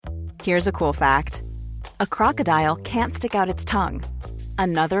Here's a cool fact. A crocodile can't stick out its tongue.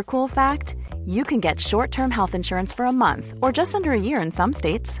 Another cool fact, you can get short-term health insurance for a month or just under a year in some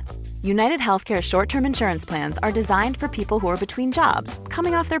states. United Healthcare short-term insurance plans are designed for people who are between jobs,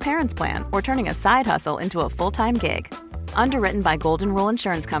 coming off their parents' plan, or turning a side hustle into a full-time gig. Underwritten by Golden Rule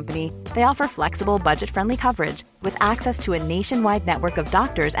Insurance Company, they offer flexible, budget-friendly coverage with access to a nationwide network of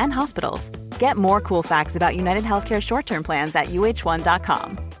doctors and hospitals. Get more cool facts about United Healthcare short-term plans at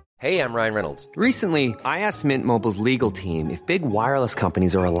uh1.com. Hey, I'm Ryan Reynolds. Recently, I asked Mint Mobile's legal team if big wireless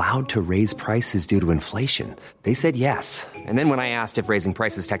companies are allowed to raise prices due to inflation. They said yes. And then when I asked if raising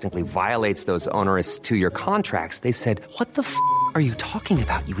prices technically violates those onerous two-year contracts, they said, "What the f*** are you talking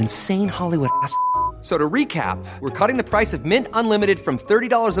about, you insane Hollywood ass?" So to recap, we're cutting the price of Mint Unlimited from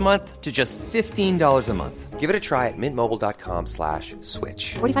 $30 a month to just $15 a month. Give it a try at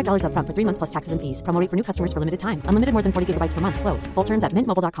mintmobile.com/switch. $45 up front for 3 months plus taxes and fees. Promo rate for new customers for limited time. Unlimited more than 40 gigabytes per month. Slows full terms at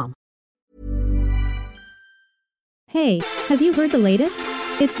mintmobile.com. Hey, have you heard the latest?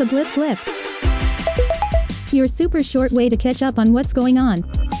 It's the Blip Blip. Your super short way to catch up on what's going on.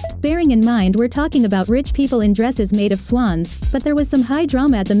 Bearing in mind we're talking about rich people in dresses made of swans, but there was some high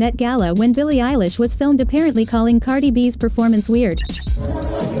drama at the Met Gala when Billie Eilish was filmed apparently calling Cardi B's performance weird.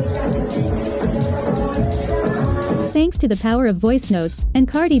 Thanks to the power of voice notes, and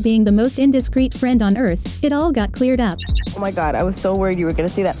Cardi being the most indiscreet friend on earth, it all got cleared up. Oh my god, I was so worried you were going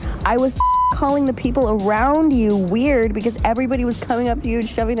to see that. I was calling the people around you weird because everybody was coming up to you and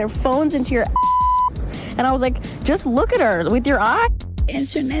shoving their phones into your ass. And I was like, just look at her with your eye.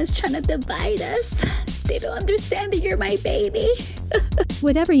 Internet's trying to divide us. They don't understand that you're my baby.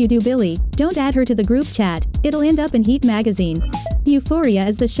 Whatever you do, Billie, don't add her to the group chat. It'll end up in Heat magazine. Euphoria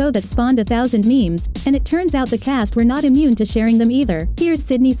is the show that spawned 1,000 memes, and it turns out the cast were not immune to sharing them either. Here's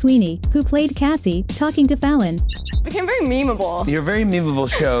Sweeney, who played Cassie, talking to Fallon. Became very memeable. You're a very memeable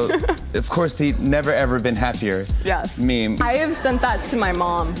show. Of course, the never ever been happier meme. I have sent that to my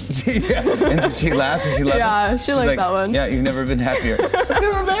mom. Yeah. And did she laugh? Did she love it? Yeah, she liked that one. Yeah, you've never been happier.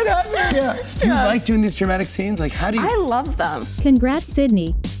 Never been happier. Yeah. Do you like doing these dramatic scenes? Like, how do you? I love them. Congrats,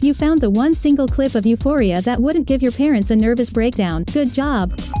 Sydney. You found the one single clip of Euphoria that wouldn't give your parents a nervous breakdown. Good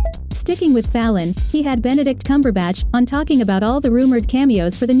job. Sticking with Fallon, he had Benedict Cumberbatch on talking about all the rumored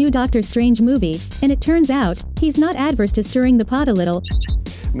cameos for the new Doctor Strange movie, and it turns out, he's not adverse to stirring the pot a little.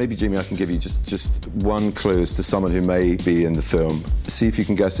 Maybe, Jimmy, I can give you just one clue as to someone who may be in the film. See if you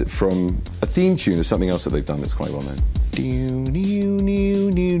can guess it from a theme tune or something else that they've done that's quite well known.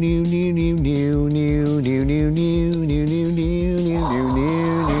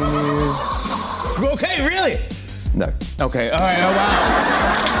 Okay, really? No. Okay, all right, oh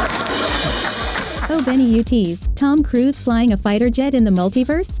wow. Oh, Benny, you tease. Tom Cruise flying a fighter jet in the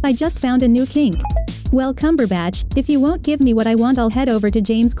multiverse? I just found a new kink. Well, Cumberbatch, if you won't give me what I want, I'll head over to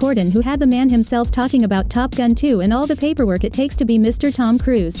James Corden, who had the man himself talking about Top Gun 2 and all the paperwork it takes to be Mr. Tom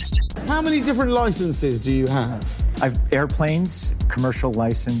Cruise. How many different licenses do you have? I've airplanes, commercial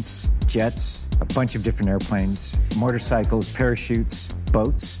license, jets, a bunch of different airplanes, motorcycles, parachutes,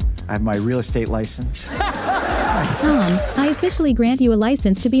 boats. I have my real estate license. Tom, I officially grant you a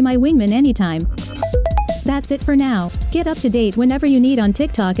license to be my wingman anytime. That's it for now. Get up to date whenever you need on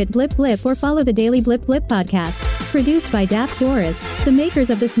TikTok at Blip Blip or follow the Daily Blip Blip podcast. Produced by Daft Doris, the makers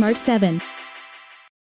of the Smart 7.